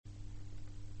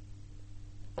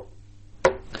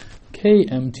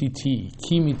KMTT,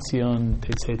 Ki Mitzion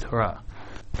Tetzei Torah.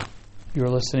 You're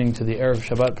listening to the Erev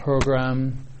Shabbat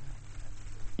program,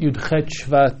 Yud-Chet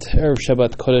Shvat, Erev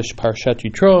Shabbat Kodesh Parshat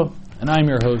Yitro, and I'm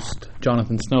your host,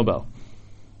 Jonathan Snowbell.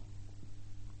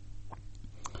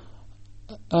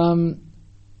 The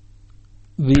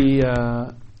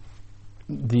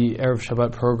Erev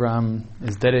Shabbat program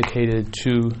is dedicated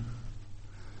to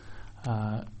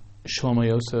Shlomo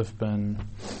Yosef ben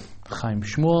Chaim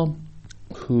Shmuel,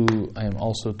 who I am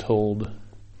also told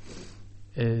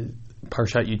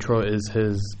Parshat Yitro is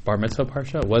his bar mitzvah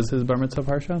parsha, was his bar mitzvah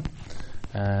parsha,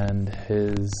 and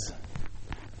his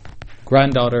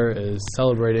granddaughter is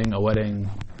celebrating a wedding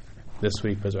this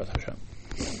week, B'ezrat Hashem.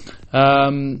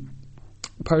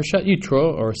 Parshat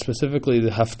Yitro, or specifically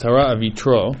the Haftarah of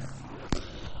Yitro,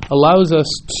 allows us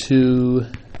to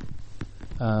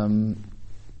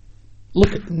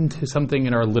look into something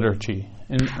in our liturgy,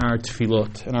 in our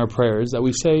tefillot, in our prayers that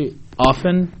we say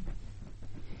often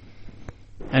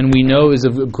and we know is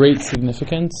of great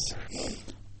significance,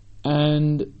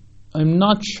 and I'm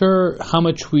not sure how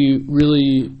much we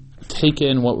really take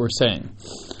in what we're saying.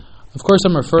 Of course,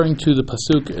 I'm referring to the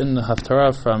pasuk in the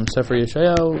Haftarah from Sefer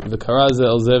Yeshayahu, V'kara ze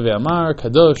el ze ve'amar,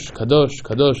 Kadosh, Kadosh,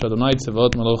 Kadosh, Adonai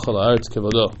Tzevaot Melech ha'aretz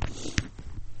kevodo.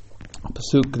 A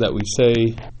pasuk that we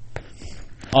say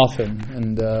often,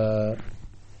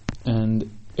 and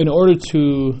in order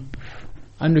to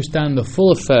understand the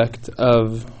full effect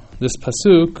of this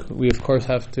pasuk, we of course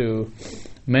have to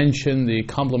mention the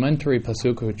complementary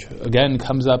pasuk, which again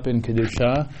comes up in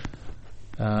Kedusha,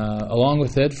 along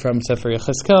with it from Sefer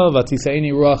Yecheskel,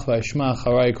 Vatiseini ruach v'ashma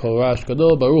charai kol rash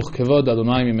gadol baruch kevod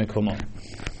Adonai mimekomo.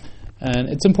 And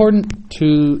it's important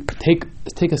to take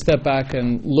a step back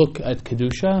and look at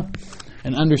Kedusha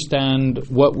and understand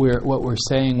what we're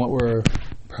saying, what we're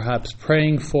perhaps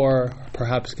praying for,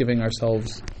 perhaps giving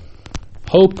ourselves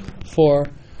hope for,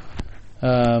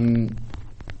 and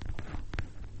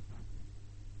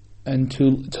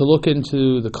to look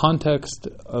into the context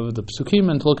of the psukim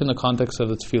and to look in the context of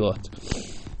the tefillot.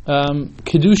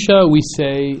 Kedusha, we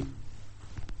say,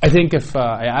 I think if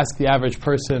I ask the average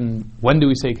person, when do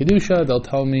we say Kedusha, they'll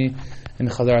tell me in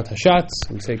Chazarat Hashatz,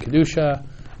 we say Kedusha,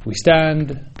 we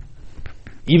stand.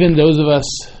 Even those of us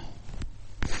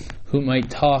who might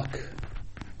talk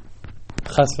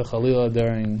Chas v'Chalila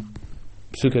during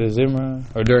Psukat HaZimra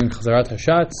or during Chazarat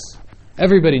Hashatz,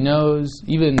 everybody knows,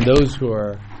 even those who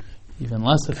are even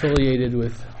less affiliated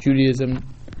with Judaism,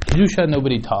 Kedusha,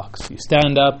 nobody talks. You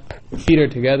stand up, your feet are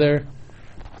together,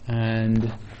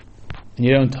 and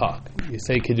you don't talk. You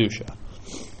say Kedusha.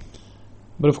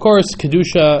 But of course,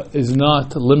 Kedusha is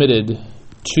not limited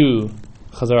to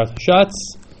Chazarat Hashatz.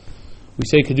 We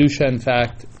say Kedusha, in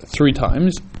fact, 3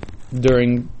 times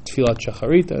during Tfilat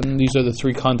Shacharit, and these are the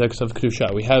 3 contexts of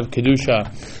Kedusha. We have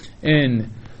Kedusha in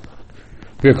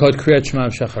Birkot Kriyat Shema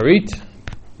of Shacharit,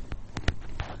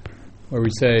 where we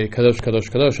say Kadosh, Kadosh,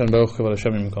 Kadosh, and Baruch Kevod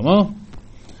Hashem Mimkomo.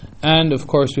 And of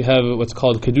course we have what's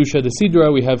called Kedusha de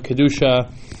Sidra. We have Kedusha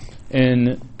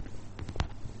in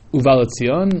Uval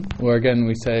Etzion, where again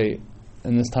we say,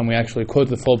 and this time we actually quote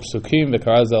the full psukim,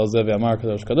 V'kara ze el ze ve'amar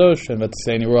Kadosh, Kadosh, and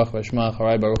V'tiseini ruach v'ashma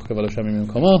charai Baruch Kevod Hashem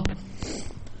Mimkomo.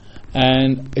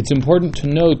 And it's important to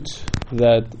note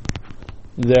that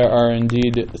there are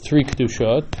indeed 3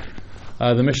 Kedushot.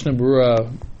 The Mishnah Berurah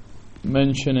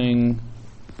mentioning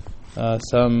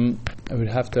some, I would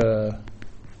have to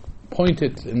point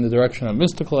it in the direction of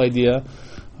mystical idea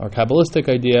or Kabbalistic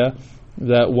idea,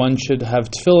 that one should have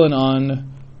tefillin on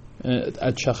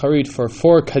at Shacharit for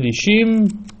 4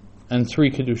 Kadishim and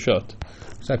 3 Kedushot.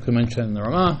 It's actually mentioned in the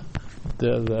Ramah.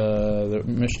 The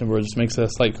Mishnah Berurah just makes a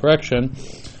slight correction.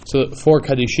 So 4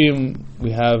 Kadishim,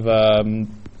 we have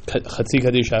Chatzi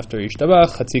Kadish after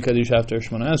Ishtabach, Chatzi Kadish after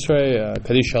Shemona Esrei,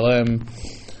 Kadish Shalem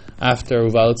after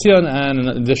Uval Etzion, and an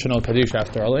additional Kaddish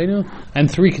after Aleinu, and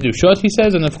 3 Kedushot, he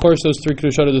says, and of course those 3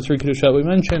 Kedushot are the 3 Kedushot we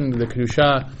mentioned, the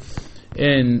Kedusha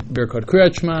in Birkot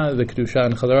Kriyat Shema, the Kedusha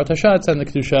in Chazarat Hashatz, and the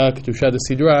Kedusha de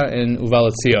Sidra in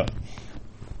Uval Etzion.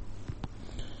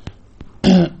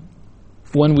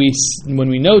 When we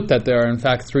note that there are in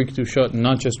fact 3 Kedushot and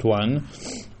not just 1,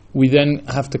 we then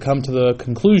have to come to the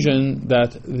conclusion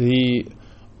that the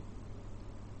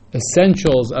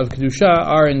essentials of Kedusha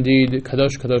are indeed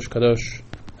Kadosh, Kadosh, Kadosh,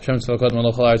 Hashem Tzvakot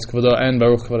Melech ha'aretz kevodo, and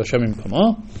Baruch Kevod Hashem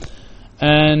Mimkomo,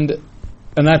 and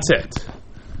that's it.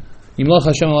 Yimloch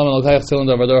Hashem Olam Elokayach Tzilon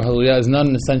Davador Hallelujah is not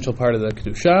an essential part of the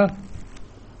Kedusha,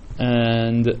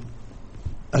 and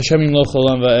Hashem Yimloch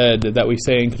Olam Va'ed that we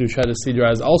say in Kedusha de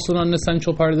Sidra is also not an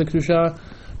essential part of the Kedusha,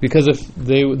 because if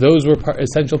those were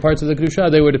essential parts of the Kedusha,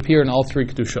 they would appear in all 3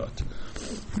 Kedushot.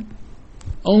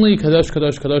 only Kadosh,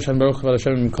 Kadosh, Kadosh, and Baruch Kavod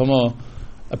Hashem Mikomo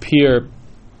appear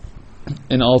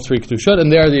in all three Kedushot,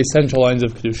 and they are the essential lines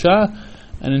of Kedusha.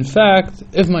 And in fact,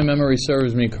 if my memory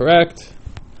serves me correct,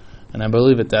 and I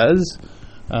believe it does,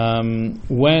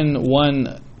 when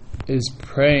one is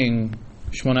praying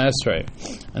Shemona Esrei,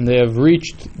 and they have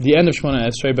reached the end of Shemona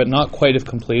Esrei, but not quite have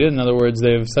completed. In other words,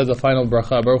 they have said the final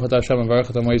bracha, Baruch Atah Hashem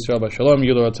Mevarech Amo Yisrael B'Shalom,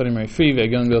 Yudor Ratzoni Me'Fi,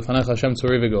 Ve'Egion B'Lefanecha Hashem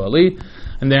Tzuri V'Goali,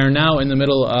 and they are now in the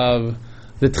middle of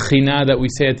the Tchina that we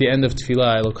say at the end of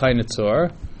Tefillah, Elokai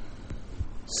Netzor.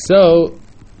 So,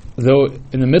 though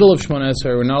in the middle of Shemona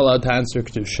Esrei we're not allowed to answer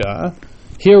Kedusha,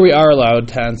 here we are allowed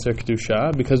to answer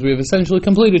Kedusha because we have essentially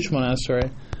completed Shemona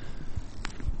Esrei.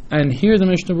 And here the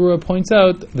Mishnah Berurah points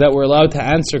out that we're allowed to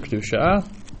answer Kedusha,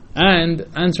 and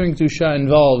answering Kedusha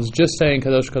involves just saying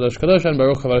Kadosh, Kadosh, Kadosh, and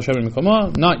Baruch Kavod Hashem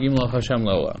Mikomo, not Yimloch Hashem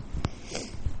Lo'olam.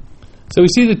 So we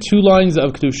see the two lines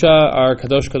of Kedusha are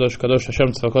Kadosh, Kadosh, Kadosh,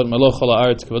 Hashem Tzvakot Meloch Chol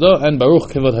Ha'aretz Kevodo, and Baruch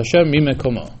Kavod Hashem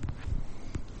Mimekomo.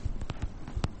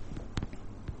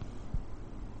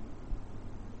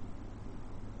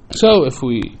 So if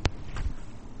we...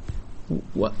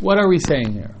 What are we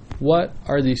saying here? What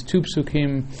are these two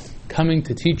psukim coming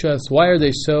to teach us? Why are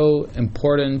they so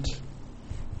important?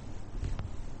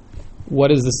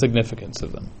 What is the significance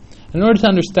of them? In order to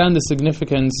understand the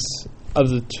significance of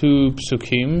the two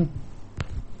psukim,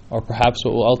 or perhaps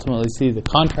what we'll ultimately see, the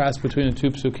contrast between the two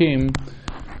psukim,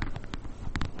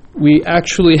 we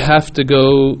actually have to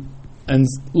go and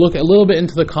look a little bit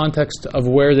into the context of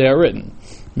where they are written.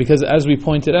 Because as we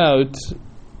pointed out,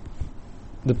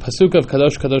 the pasuk of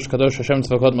Kadosh, Kadosh, Kadosh, Hashem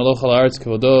Tzvakot Meloch Ha'aretz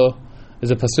Kevodo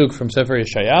is a pasuk from Sefer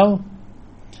Yeshayahu,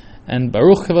 and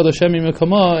Baruch Kavod Hashem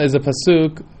Mimekomo is a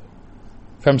pasuk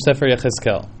from Sefer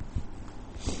Yechezkel.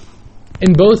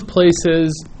 In both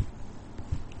places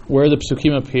where the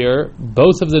psukim appear,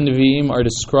 both of the Nevi'im are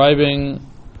describing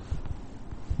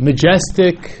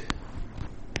majestic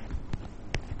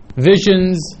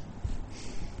visions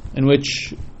in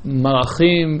which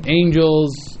malachim,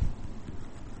 angels,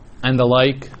 and the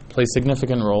like play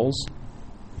significant roles.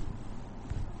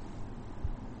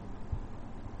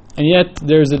 And yet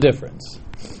there's a difference.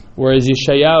 Whereas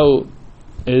Yeshayahu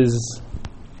is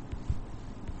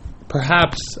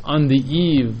perhaps on the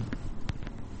eve,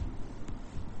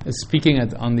 is speaking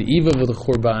on the eve of the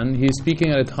Khurban, he's speaking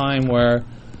at a time where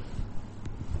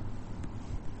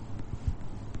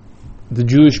the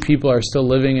Jewish people are still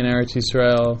living in Eretz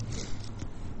Yisrael.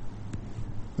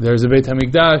 There's a Beit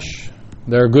HaMikdash.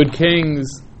 There are good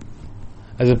kings,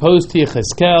 as opposed to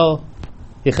Yechezkel.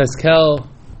 Yechezkel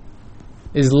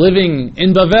is living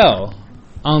in Bavel,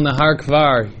 on the Har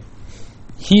Kvar.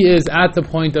 He is at the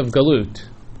point of Galut.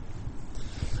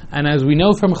 And as we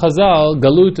know from Chazal,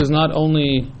 Galut is not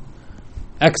only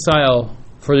exile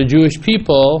for the Jewish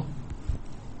people,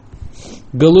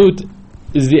 Galut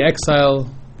is the exile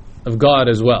of God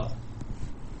as well.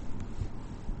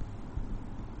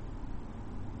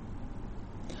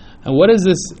 And what does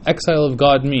this exile of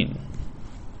God mean?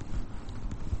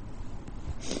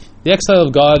 The exile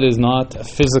of God is not a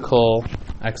physical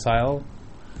exile.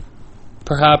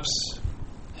 Perhaps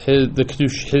his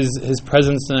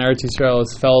presence in Eretz Yisrael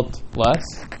is felt less,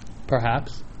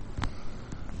 perhaps.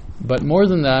 But more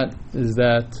than that is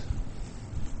that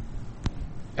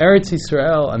Eretz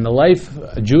Yisrael and the life,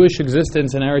 a Jewish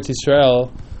existence in Eretz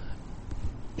Yisrael,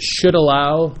 should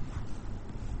allow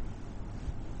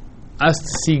us to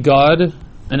see God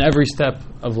in every step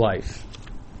of life.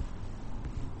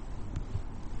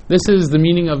 This is the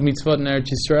meaning of mitzvot in Eretz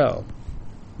Yisrael.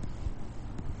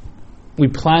 We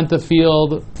plant a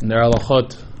field, and there are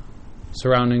halachot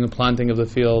surrounding the planting of the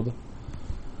field,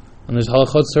 and there's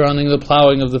halachot surrounding the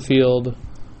plowing of the field,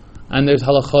 and there's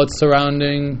halachot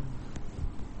surrounding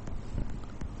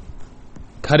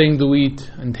cutting the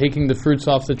wheat and taking the fruits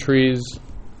off the trees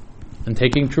and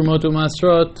taking trumot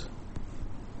u'masrot,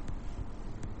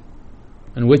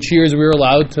 and which years we were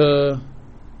allowed to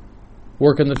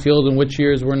work in the field and which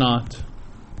years we're not.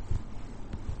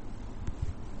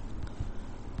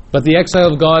 But the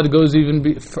exile of God goes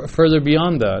even further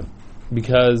beyond that,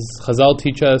 because Chazal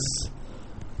teach us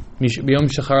b'yom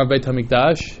shecharav Beit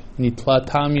HaMikdash nitla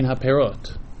ta'am min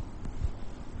haperot.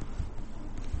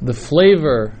 The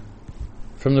flavor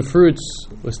from the fruits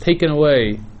was taken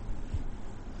away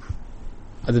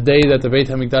at the day that the Beit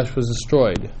HaMikdash was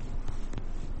destroyed.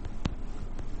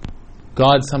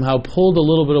 God somehow pulled a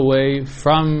little bit away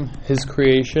from His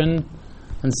creation,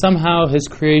 and somehow His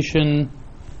creation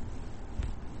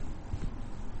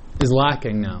is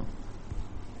lacking now.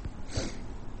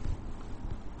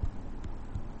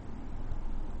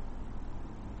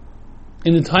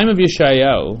 In the time of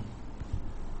Yeshayahu,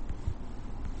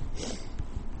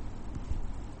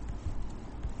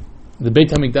 the Beit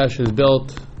HaMikdash is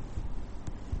built at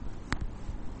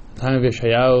the time of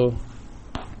Yeshayahu,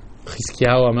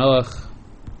 Chizkiyahu HaMelech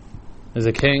is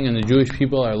a king, and the Jewish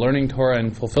people are learning Torah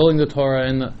and fulfilling the Torah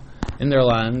in their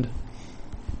land.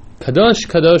 Kadosh,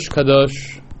 Kadosh,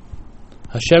 Kadosh,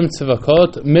 Hashem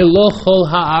Tzivakot, Melo Chol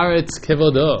Haaretz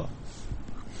Kevodo.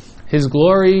 His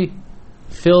glory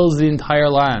fills the entire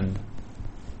land.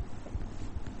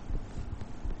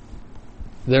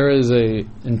 There is an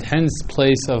intense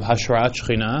place of Hashrat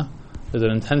Shechina. There's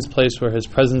an intense place where His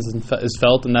presence is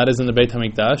felt, and that is in the Beit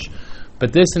HaMikdash.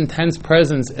 But this intense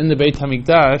presence in the Beit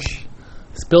HaMikdash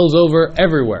spills over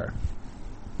everywhere.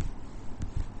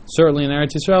 Certainly in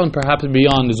Eretz Yisrael, and perhaps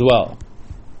beyond as well.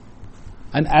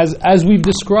 And as we've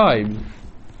described,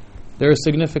 there is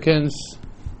significance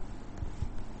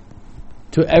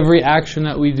to every action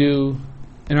that we do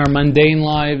in our mundane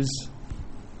lives,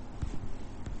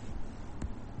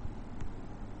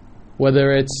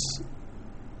 whether it's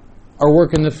our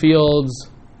work in the fields,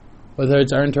 whether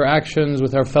it's our interactions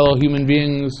with our fellow human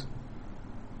beings,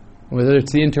 whether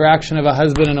it's the interaction of a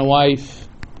husband and a wife.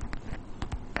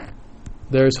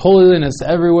 There's holiness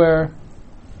everywhere.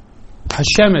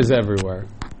 Hashem is everywhere.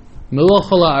 Melo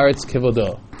Chol Haaretz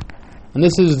Kevodo. And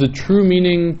this is the true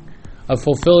meaning of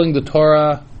fulfilling the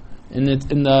Torah in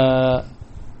the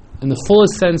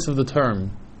fullest sense of the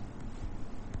term.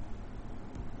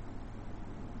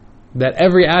 That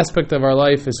every aspect of our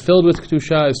life is filled with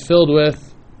Kedusha, is filled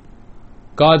with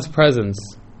God's presence.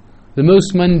 The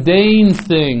most mundane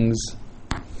things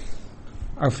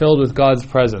are filled with God's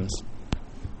presence.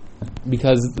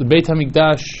 Because the Beit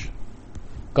HaMikdash,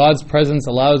 God's presence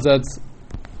allows us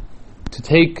to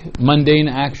take mundane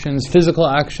actions, physical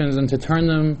actions, and to turn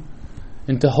them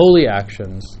into holy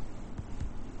actions.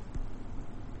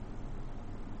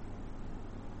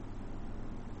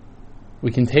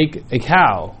 We can take a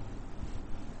cow,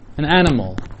 an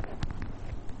animal,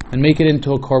 and make it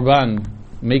into a korban,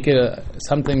 make it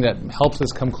something that helps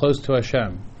us come close to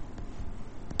Hashem.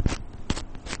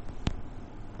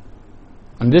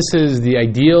 And this is the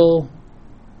ideal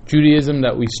Judaism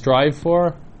that we strive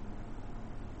for.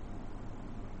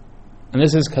 And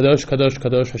this is Kadosh, Kadosh,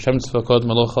 Kadosh, Hashem Tzvakot,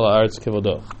 Melo Chol Haaretz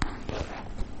Kevodo.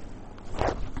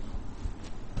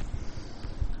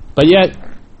 But yet,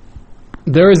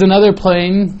 there is another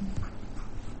plane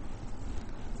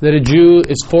that a Jew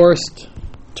is forced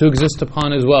to exist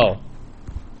upon as well.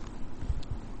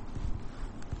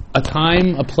 A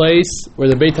time, a place where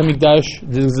the Beit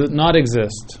HaMikdash does not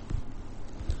exist.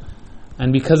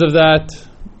 And because of that,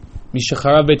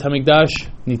 Mishacharav Beit HaMikdash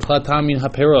nitlata min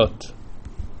haperot.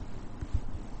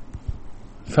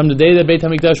 From the day that Beit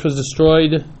HaMikdash was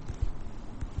destroyed,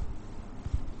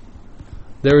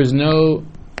 there is no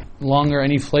longer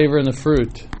any flavor in the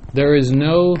fruit. There is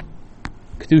no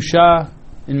kedusha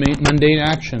in mundane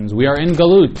actions. We are in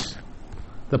galut,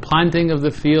 the planting of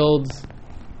the fields,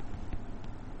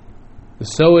 the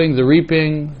sowing, the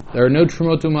reaping. There are no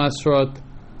trumot u'masrot.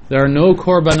 There are no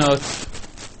korbanot.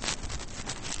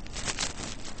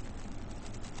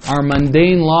 Our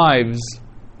mundane lives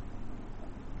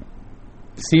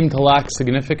seem to lack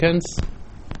significance,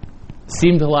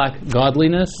 seem to lack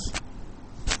godliness.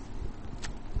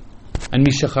 And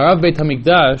Mishacharav Beit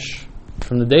HaMikdash,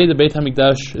 from the day the Beit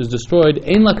HaMikdash is destroyed,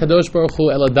 Ein la Kadosh Baruch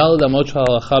Hu ela daled amot shel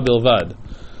halacha bilvad.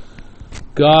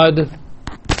 God,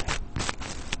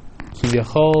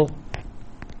 Kivyachol,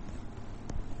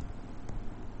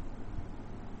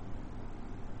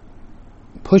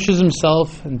 pushes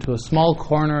himself into a small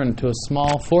corner, into a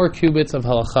small 4 cubits of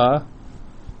halacha,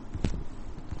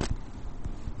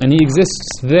 and he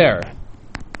exists there.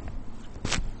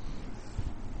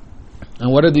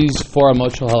 And what are these 4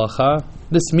 amot shel halacha?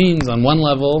 This means, on one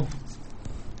level,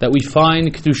 that we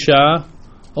find kedusha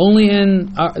only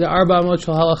in the arba amot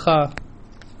shel halacha.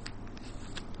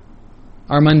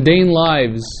 Our mundane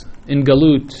lives in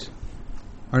galut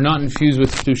are not infused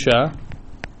with kedusha.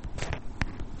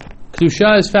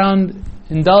 Kedusha is found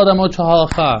in daled amot shel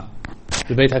halacha,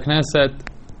 the Beit HaKnesset,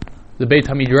 the Beit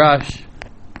HaMidrash.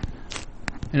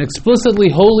 In explicitly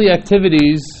holy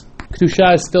activities,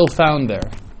 kedusha is still found there.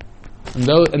 And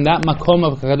that makom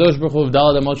of Kadosh Baruch Hu of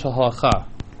daled amot shel halacha.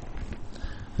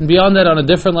 And beyond that, on a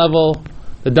different level,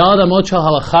 the daled amot shel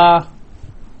halacha,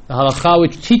 the halacha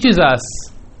which teaches us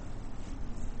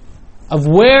of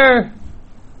where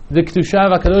the kedusha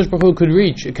of Kadosh Baruch Hu could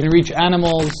reach. It can reach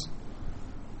animals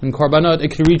in korbanot.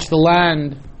 It could reach the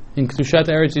land in kedushat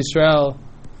Eretz Yisrael.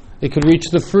 It could reach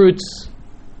the fruits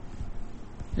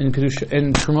in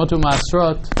trumot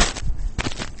u'masrot,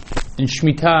 in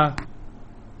shmita.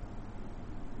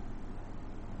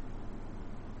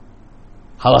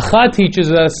 Halakha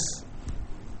teaches us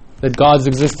that God's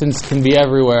existence can be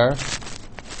everywhere,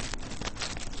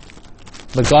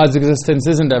 but God's existence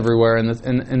isn't everywhere in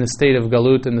the state of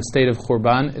Galut, in the state of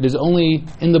Khurban. It is only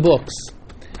in the books.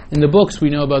 In the books we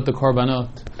know about the Korbanot.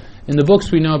 In the books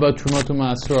we know about Trumot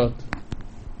u'Ma'asrot.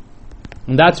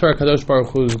 And that's where Kadosh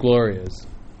Baruch Hu's glory is.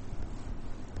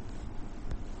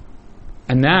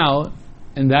 And now,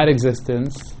 in that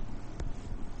existence,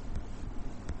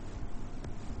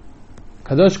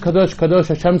 Kadosh, Kadosh, Kadosh,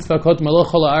 Hashem Tzvakot Melech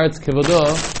Kol Haaretz Kevodo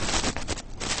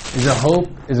is a hope,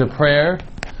 is a prayer,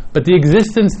 but the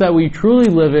existence that we truly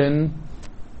live in,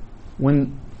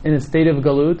 when in a state of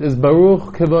Galut, is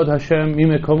Baruch Kevod Hashem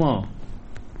Mimekomo.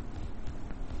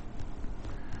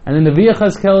 And then the Nevi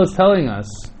Yechezkel is telling us,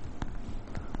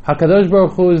 HaKadosh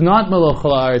Baruch Hu is not Melech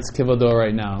Kol Haaretz Kevodo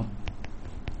right now.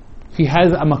 He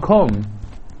has a makom.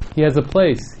 He has a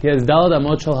place. He has Daled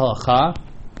Amot Shel Halacha.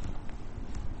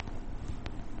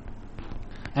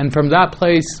 And from that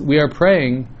place we are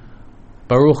praying,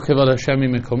 Baruch Kevod Hashem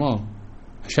Mimekomo.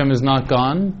 Hashem is not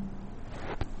gone.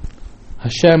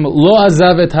 Hashem lo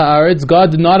azav et haaretz.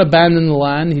 God did not abandon the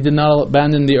land. He did not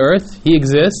abandon the earth. He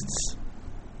exists.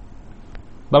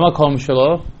 B'makom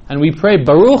shelo. And we pray,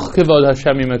 Baruch Kevod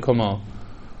Hashem Mimekomo.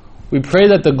 We pray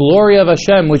that the glory of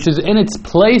Hashem, which is in its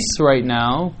place right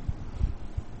now,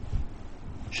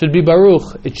 should be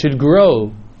Baruch. It should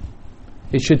grow.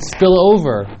 It should spill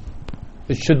over.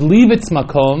 It should leave its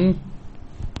makom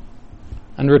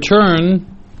and return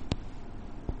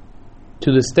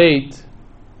to the state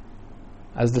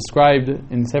as described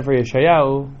in Sefer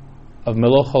Yeshayahu of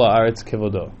Melech Kol Haaretz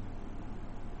Kevodo.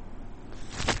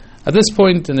 At this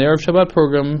point in the Erev Shabbat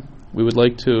program, we would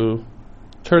like to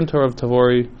turn to Rav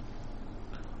Tavori,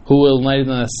 who will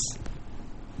enlighten us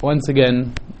once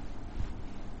again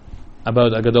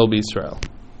about Agadol B'Yisrael.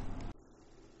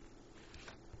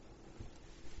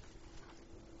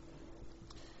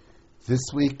 This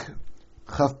week,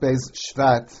 Chaf Beis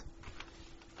Shvat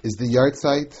is the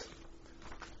yahrzeit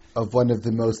of one of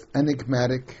the most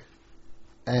enigmatic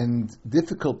and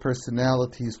difficult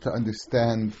personalities to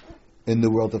understand in the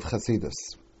world of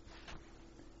Chassidus.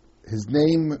 His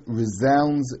name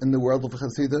resounds in the world of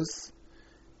Chassidus,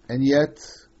 and yet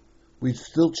we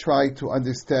still try to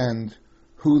understand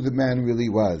who the man really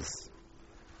was.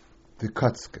 The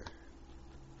Kotzker.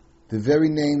 The very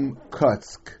name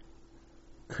Kotzk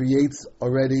creates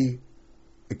already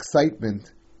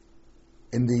excitement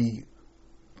in the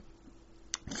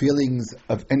feelings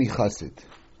of any chassid.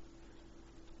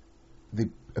 The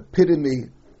epitome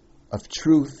of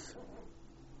truth,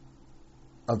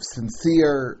 of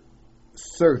sincere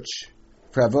search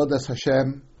for Avodas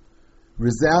Hashem,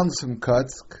 resounds from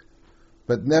Kotzk,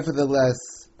 but nevertheless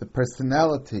the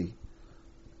personality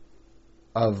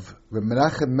of Reb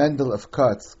Menachem Mendel of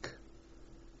Kotzk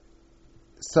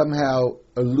somehow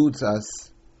eludes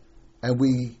us, and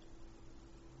we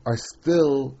are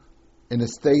still in a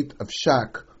state of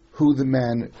shock who the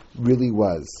man really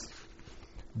was.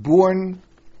 Born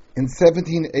in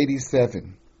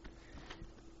 1787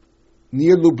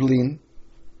 near Lublin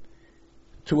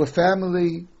to a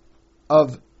family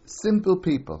of simple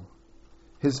people.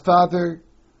 His father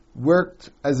worked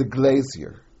as a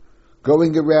glazier,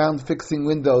 going around fixing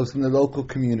windows in the local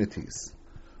communities.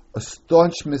 A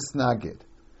staunch misnagid.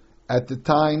 At the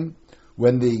time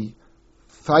when the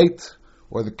fight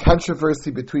or the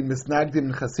controversy between Misnagdim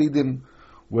and Hasidim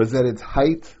was at its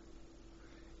height,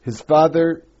 his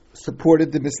father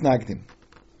supported the Misnagdim.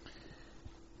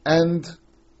 And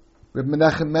Reb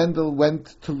Menachem Mendel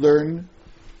went to learn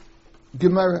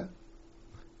Gemara.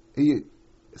 He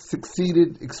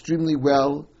succeeded extremely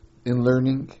well in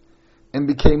learning and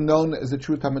became known as a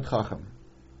true Talmid Chacham.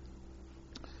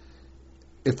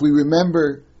 If we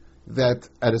remember that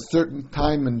at a certain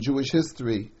time in Jewish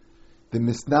history, the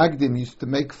Misnagdim used to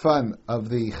make fun of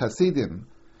the Hasidim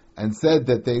and said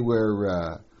that they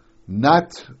were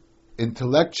not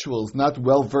intellectuals, not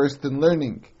well versed in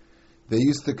learning. They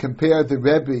used to compare the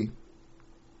Rebbe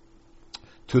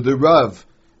to the Rav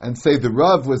and say the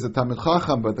Rav was a Talmid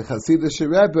Chacham, but the Hasidic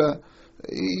Rebbe,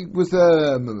 he was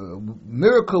a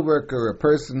miracle worker, a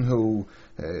person who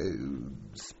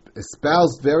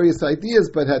espoused various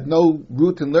ideas but had no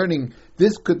root in learning.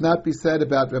 This could not be said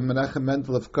about Reb Menachem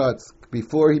Mendel of Kotzk.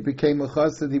 Before he became a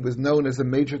chassid, he was known as a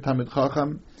major Talmid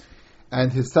Chacham,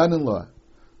 and his son-in-law,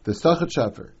 the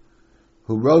Sachatchafer,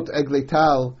 who wrote Eglei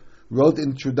Tal, wrote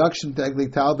introduction to Eglei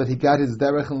Tal that he got his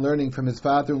derech and learning from his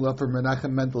father-in-law, from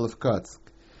Menachem Mendel of Kotzk.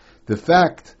 The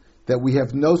fact that we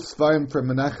have no Sfarim from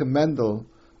Menachem Mendel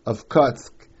of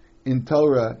Kotzk in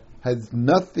Torah has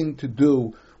nothing to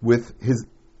do with his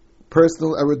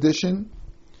personal erudition.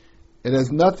 It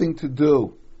has nothing to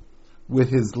do with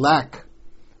his lack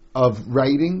of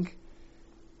writing,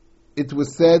 it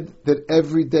was said that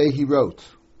every day he wrote,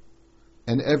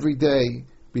 and every day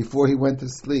before he went to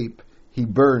sleep, he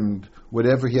burned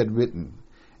whatever he had written.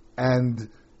 And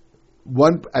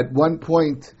at one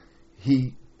point,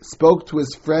 he spoke to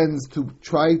his friends to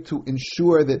try to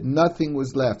ensure that nothing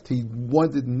was left. He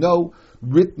wanted no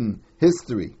written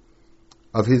history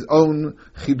of his own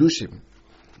chidushim.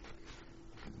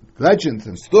 Legends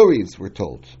and stories were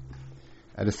told.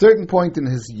 At a certain point in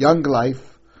his young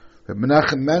life, Reb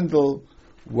Menachem Mendel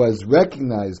was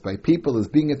recognized by people as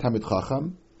being a Talmid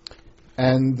Chacham,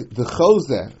 and the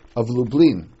Chozeh of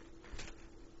Lublin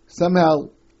somehow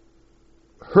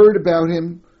heard about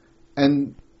him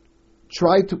and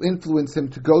tried to influence him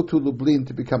to go to Lublin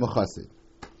to become a Chassid.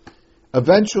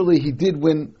 Eventually, he did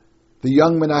win the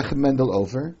young Menachem Mendel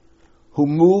over, who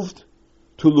moved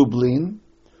to Lublin,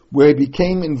 where he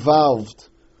became involved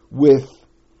with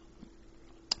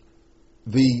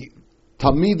the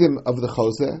Talmidim of the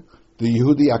Chozeh, the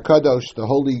Yehudi Akadosh, the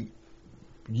Holy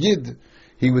Yid.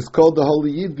 He was called the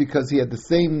Holy Yid because he had the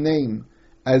same name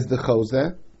as the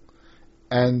Chozeh,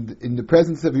 and in the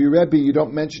presence of your Rebbe, you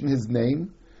don't mention his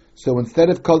name. So instead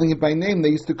of calling him by name, they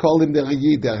used to call him the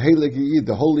Yid, the Heilig Yid,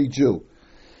 the Holy Jew.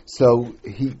 So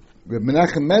Reb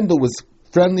Menachem Mendel was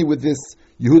friendly with this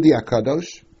Yehudi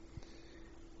Akadosh.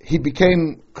 He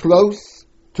became close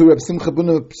to Reb Simcha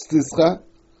Bunim Pstischa,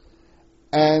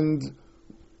 and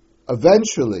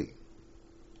eventually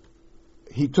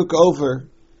he took over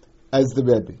as the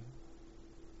Rebbe.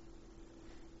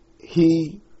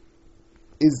 He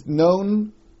is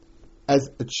known as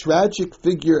a tragic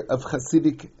figure of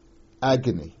Hasidic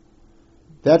agony.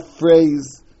 That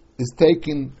phrase is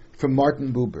taken from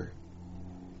Martin Buber.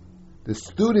 The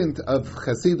student of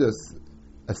Hasidus,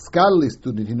 a scholarly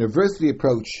student, university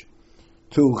approach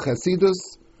to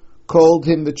Hasidus, called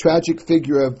him the tragic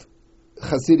figure of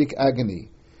Hasidic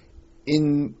agony.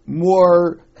 In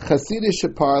more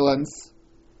Hasidic parlance,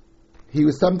 he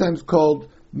was sometimes called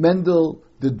Mendel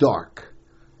the Dark,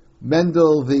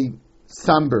 Mendel the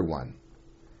somber one.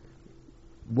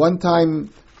 One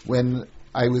time when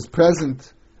I was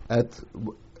present at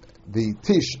the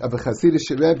Tish of a Hasidic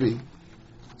Rebbe,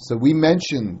 so we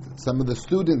mentioned, some of the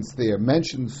students there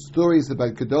mentioned stories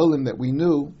about Gedolim that we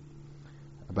knew,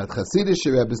 about Hasidic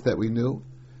Rebbes that we knew.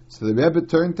 So the Rebbe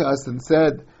turned to us and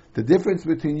said, the difference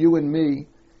between you and me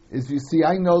is, you see,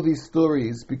 I know these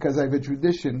stories because I have a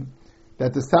tradition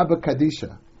that the Saba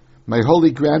Kadisha, my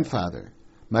holy grandfather,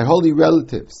 my holy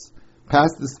relatives,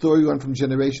 passed the story on from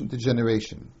generation to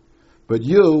generation. But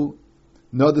you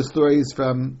know the stories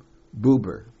from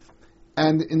Buber.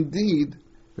 And indeed,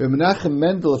 Reb Menachem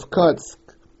Mendel of Kotsk,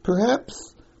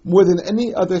 perhaps more than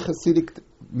any other Hasidic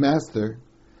master,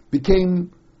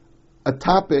 became a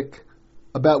topic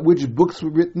about which books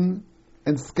were written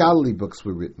and scholarly books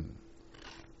were written.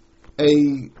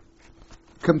 A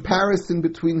comparison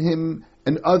between him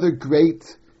and other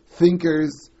great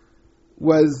thinkers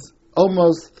was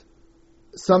almost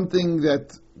something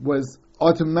that was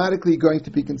automatically going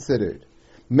to be considered.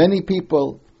 Many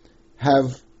people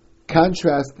have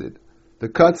contrasted the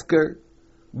Kotzker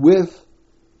with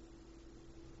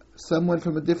someone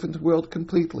from a different world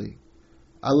completely.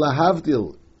 Allah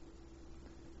Havdil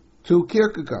to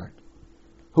Kierkegaard,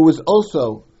 who was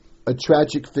also a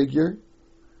tragic figure,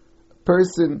 a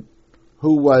person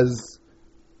who was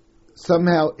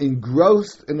somehow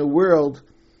engrossed in a world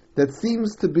that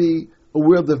seems to be a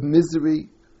world of misery,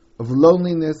 of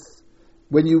loneliness.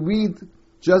 When you read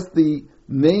just the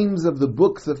names of the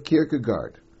books of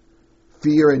Kierkegaard,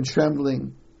 Fear and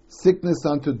Trembling, Sickness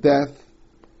unto Death,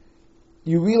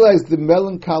 you realize the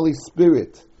melancholy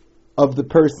spirit of the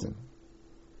person.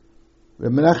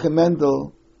 Reb Menachem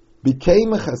Mendel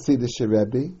became a Hasidic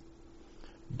Rebbe,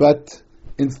 but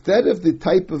instead of the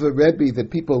type of a Rebbe that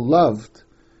people loved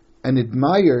and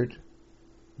admired,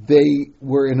 they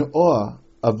were in awe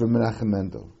of Reb Menachem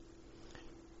Mendel.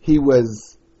 He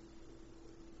was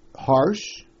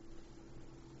harsh,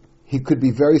 he could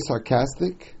be very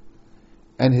sarcastic,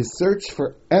 and his search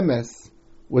for emes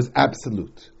was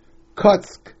absolute.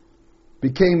 Kotsk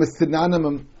became a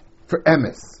synonym for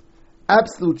emes,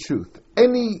 absolute truth.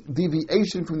 Any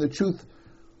deviation from the truth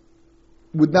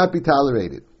would not be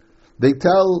tolerated. They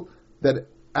tell that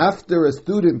after a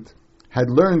student had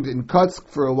learned in Kotsk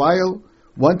for a while,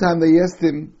 one time they asked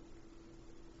him,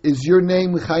 "Is your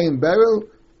name Chaim Berel?"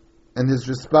 And his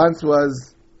response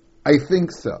was, "I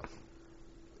think so."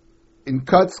 In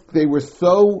Kotsk, they were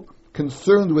so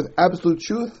concerned with absolute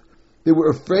truth, they were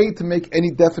afraid to make any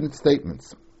definite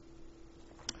statements.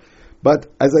 But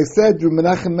as I said, Reb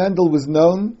Menachem Mendel was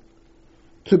known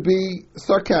to be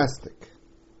sarcastic.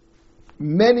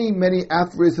 many, many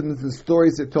aphorisms and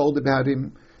stories are told about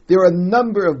him. There are a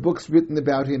number of books written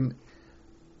about him.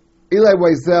 Eli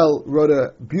Wiesel wrote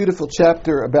a beautiful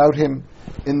chapter about him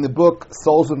in the book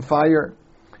Souls on Fire,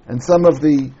 and some of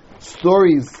the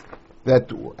stories,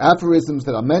 that aphorisms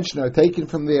that I'll mention, are taken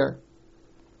from there.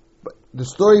 But the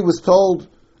story was told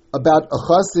about a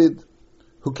chassid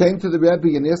who came to the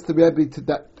Rebbe and asked the Rebbe to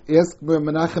ask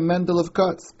Menachem Mendel of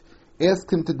Kotsk,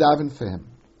 asked him to daven for him.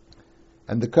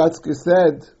 And the Kotzker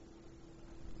said,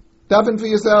 daven for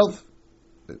yourself.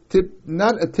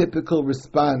 Not a typical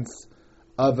response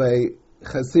of a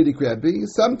Hasidic Rebbe.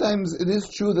 Sometimes it is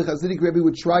true the Hasidic Rebbe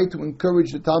would try to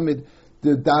encourage the Talmud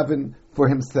to daven for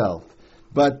himself.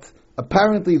 But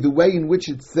apparently the way in which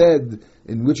it said,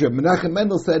 in which Menachem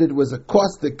Mendel said it, was a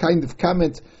caustic kind of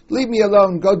comment, leave me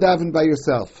alone, go daven by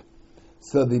yourself.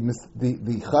 So the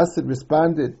Chassid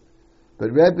responded,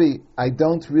 but Rebbe, I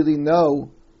don't really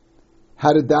know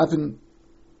how to daven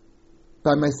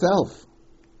by myself.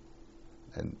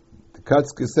 And the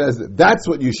Kotzker says that's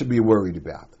what you should be worried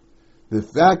about. The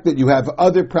fact that you have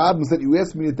other problems that you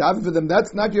ask me to daven for them,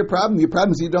 that's not your problem. Your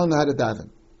problem is you don't know how to daven.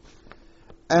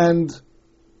 And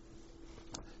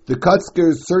the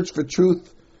Kotzker's search for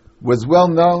truth was well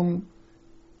known,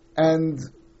 and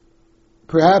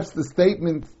perhaps the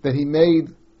statement that he made,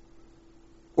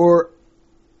 or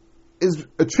is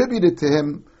attributed to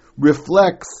him,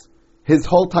 reflects his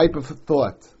whole type of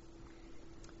thought.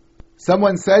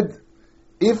 Someone said,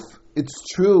 if it's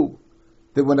true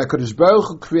that when HaKadosh Baruch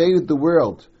Hu created the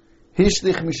world,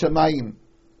 Hishlich Mishamayim,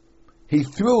 he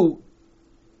threw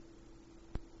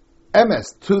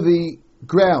emes to the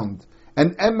ground,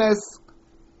 and emes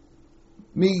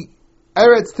mi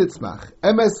eretz titzmach,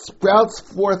 emes sprouts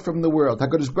forth from the world.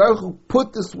 HaKadosh Baruch Hu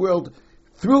put this world,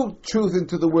 threw truth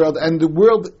into the world, and the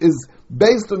world is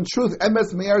based on truth.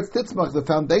 Emes mi eretz titzmach, the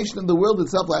foundation of the world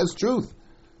itself has truth.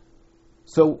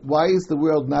 So why is the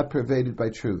world not pervaded by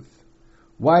truth?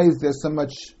 Why is there so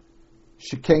much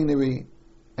chicanery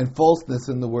and falseness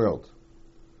in the world?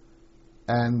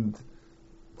 And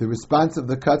the response of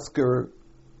the Kotzker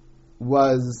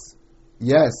was,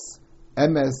 yes,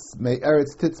 emes me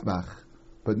eretz titzmach,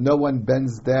 but no one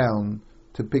bends down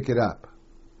to pick it up.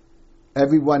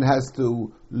 Everyone has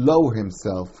to lower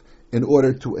himself in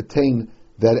order to attain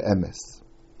that emes.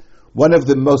 One of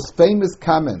the most famous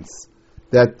comments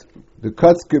that the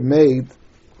Kotzker made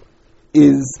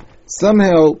is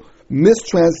somehow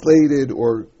mistranslated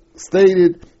or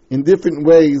stated in different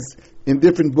ways in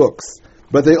different books,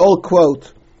 but they all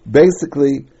quote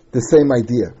basically the same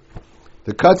idea.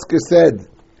 The Kotzker said,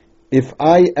 if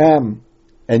I am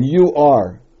and you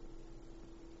are,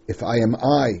 if I am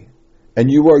I and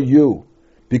you are you,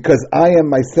 because I am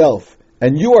myself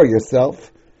and you are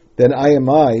yourself, then I am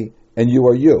I and you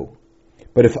are you.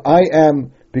 But if I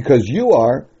am because you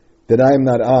are, then I am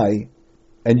not I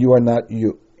and you are not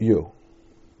you.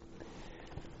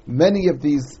 Many of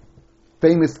these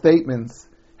famous statements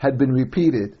had been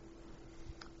repeated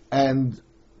and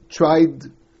tried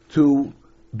to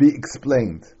be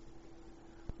explained.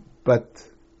 But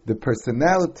the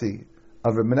personality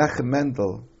of Menachem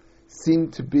Mendel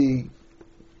seemed to be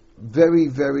very,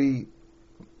 very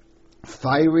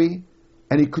fiery,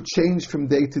 and he could change from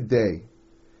day to day.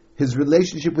 His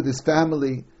relationship with his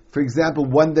family, for example,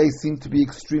 one day seemed to be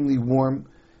extremely warm,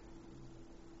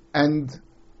 and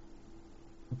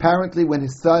apparently when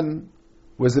his son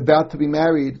was about to be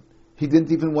married, he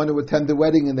didn't even want to attend the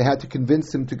wedding, and they had to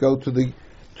convince him to go to the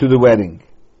wedding.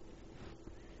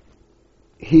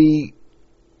 He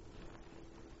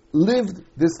lived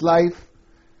this life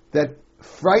that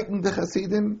frightened the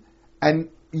Hasidim, and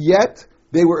yet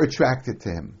they were attracted to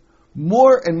him.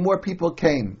 More and more people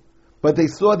came, but they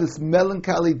saw this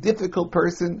melancholy, difficult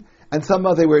person, and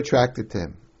somehow they were attracted to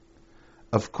him.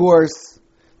 Of course,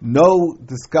 no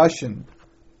discussion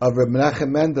of Reb Menachem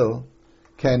Mendel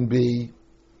can be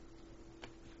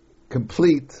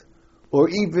complete, or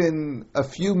even a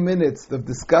few minutes of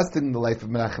discussing the life of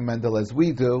Menachem Mendel as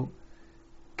we do,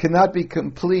 cannot be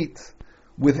complete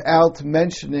without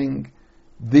mentioning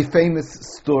the famous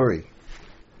story.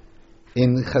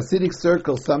 In Hasidic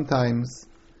circles, sometimes,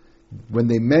 when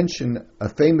they mention a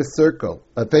famous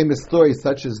story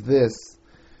such as this,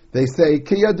 they say,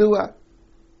 Ki yadua.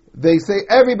 They say,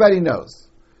 everybody knows.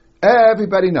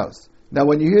 Everybody knows. Now,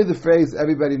 when you hear the phrase,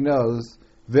 everybody knows,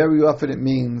 very often it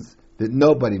means that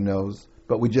nobody knows,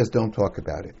 but we just don't talk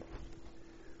about it.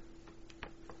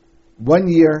 One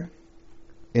year,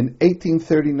 in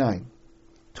 1839,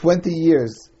 20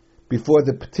 years before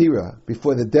the Ptira,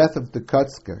 before the death of the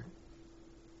Kotzker,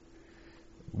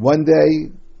 one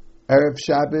day, Erev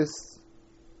Shabbos,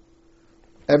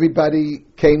 everybody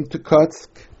came to Kotsk,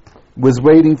 was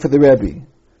waiting for the Rebbe.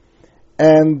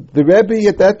 And the Rebbe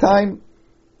at that time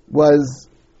was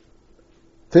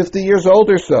 50 years old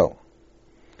or so.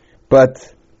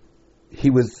 But he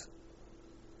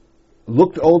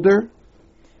looked older,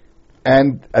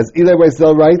 and as Eli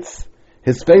Wiesel writes,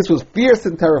 his face was fierce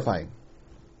and terrifying.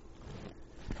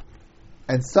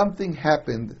 And something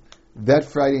happened that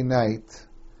Friday night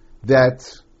that,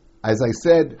 as I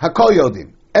said, Hakol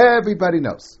Yodim, everybody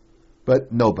knows,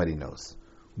 but nobody knows.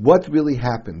 What really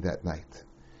happened that night?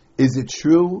 Is it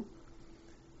true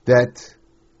that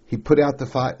he put out the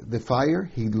fire?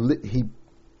 He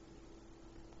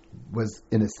was,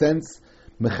 in a sense,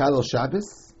 Mechalel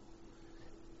Shabbos?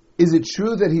 Is it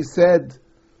true that he said,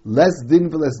 Les din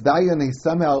v'les dayan, and he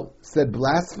somehow said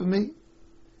blasphemy?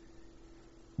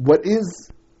 What is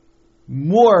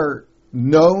more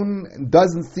known and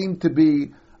doesn't seem to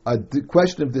be a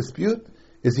question of dispute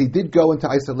is he did go into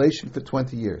isolation for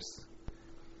 20 years.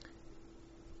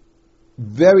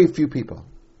 Very few people.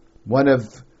 One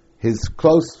of his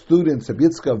close students,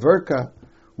 Yitzchak Verka,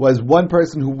 was one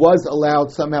person who was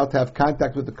allowed somehow to have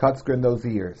contact with the Kotzker in those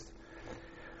years.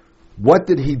 What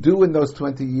did he do in those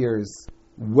 20 years?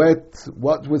 What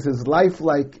was his life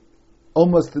like,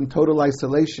 almost in total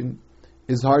isolation,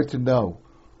 is hard to know.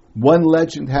 One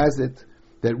legend has it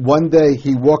that one day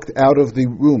he walked out of the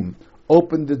room,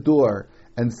 opened the door,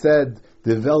 and said,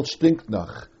 "The Welt stinkt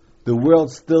noch," the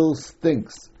world still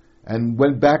stinks, and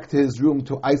went back to his room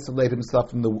to isolate himself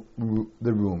from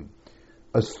the room.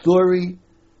 A story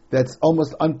that's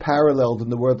almost unparalleled in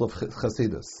the world of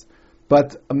Chassidus.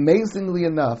 But amazingly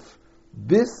enough,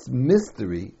 this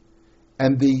mystery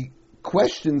and the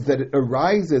questions that it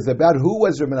arises about who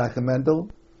was Reb Menachem Mendel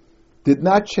did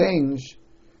not change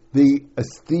the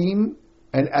esteem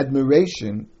and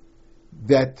admiration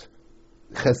that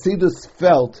Chassidus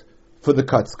felt for the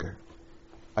Kotzker.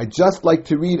 I'd just like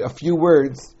to read a few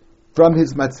words from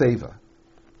his Matzeva,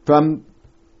 from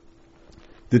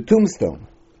the tombstone.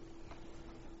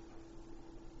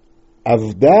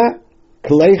 Avda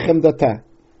kleichem data.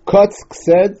 Kotzk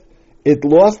said it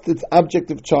lost its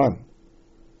objective charm.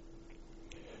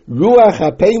 Ruach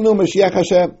hapeinu Mashiach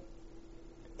Hashem.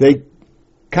 They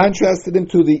contrasted him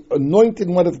to the anointed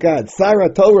one of God.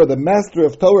 Sarah Torah, the master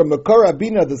of Torah. Makor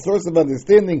Abina, the source of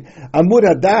understanding. Amud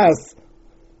Hadas,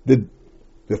 the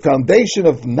foundation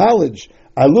of knowledge.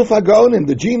 Aluf HaGaonim,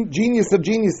 the genius of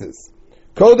geniuses.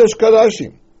 Kodesh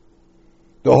Kodashim,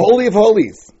 the holy of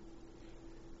holies.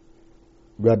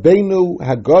 Rabbeinu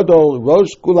Hagadol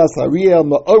Rosh Kulas Ariel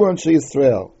Ma'oron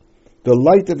Yisrael, the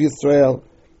light of Yisrael,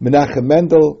 Menachem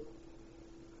Mendel,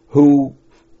 who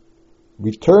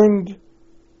returned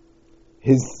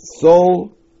his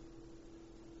soul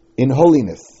in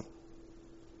holiness.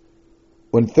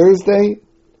 On Thursday,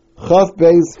 Chav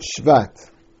Beis Shvat,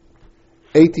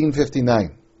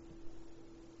 1859.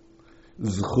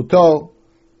 Zchuto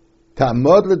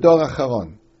Ta'amod L'dor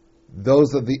Acharon.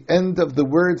 Those are the end of the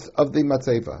words of the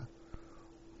Matzeva.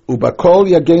 Ubakol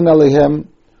yagein alehem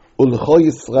ulchol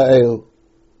Yisrael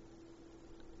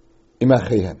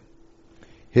imachehem.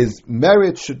 His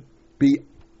merit should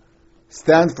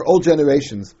stand for all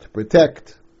generations to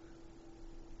protect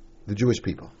the Jewish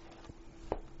people.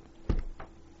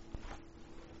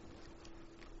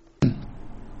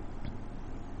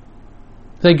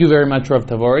 Thank you very much, Rav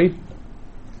Tavori.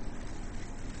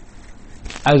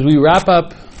 As we wrap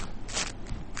up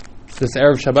this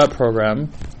Erev Shabbat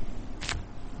program,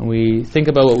 and we think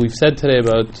about what we've said today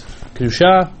about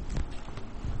Kedusha,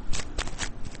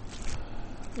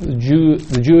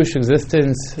 the Jewish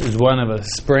existence is one of a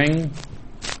spring.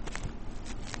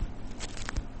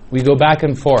 We go back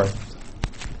and forth.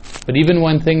 But even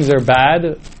when things are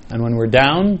bad and when we're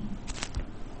down,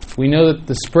 we know that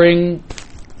the spring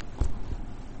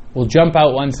will jump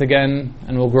out once again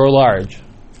and will grow large.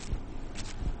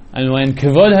 And when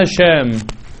Kivod Hashem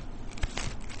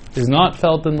is not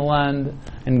felt in the land,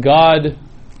 and God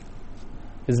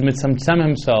is mitzamtzem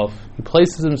himself, he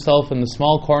places himself in the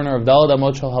small corner of Daled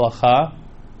Amot Shel Halacha,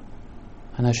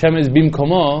 and Hashem is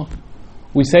bimkomo,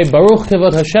 we say Baruch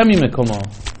Kivod Hashem Yimekomo.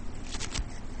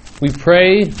 We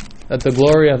pray that the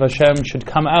glory of Hashem should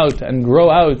come out and grow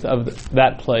out of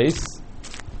that place,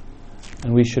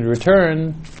 and we should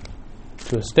return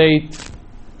to a state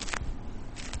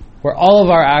where all of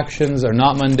our actions are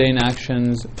not mundane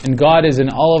actions, and God is in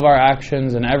all of our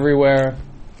actions and everywhere,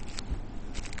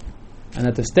 and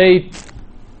at the state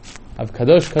of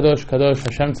Kadosh, Kadosh, Kadosh,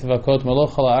 Hashem Tzivakot,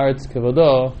 Maloch Ha'aretz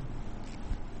Kevodo,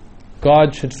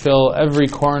 God should fill every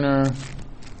corner,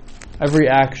 every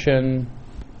action.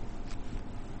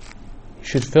 He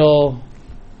should fill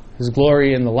His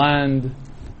glory in the land,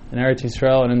 in Eretz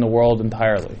Yisrael and in the world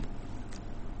entirely.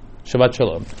 Shabbat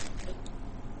Shalom.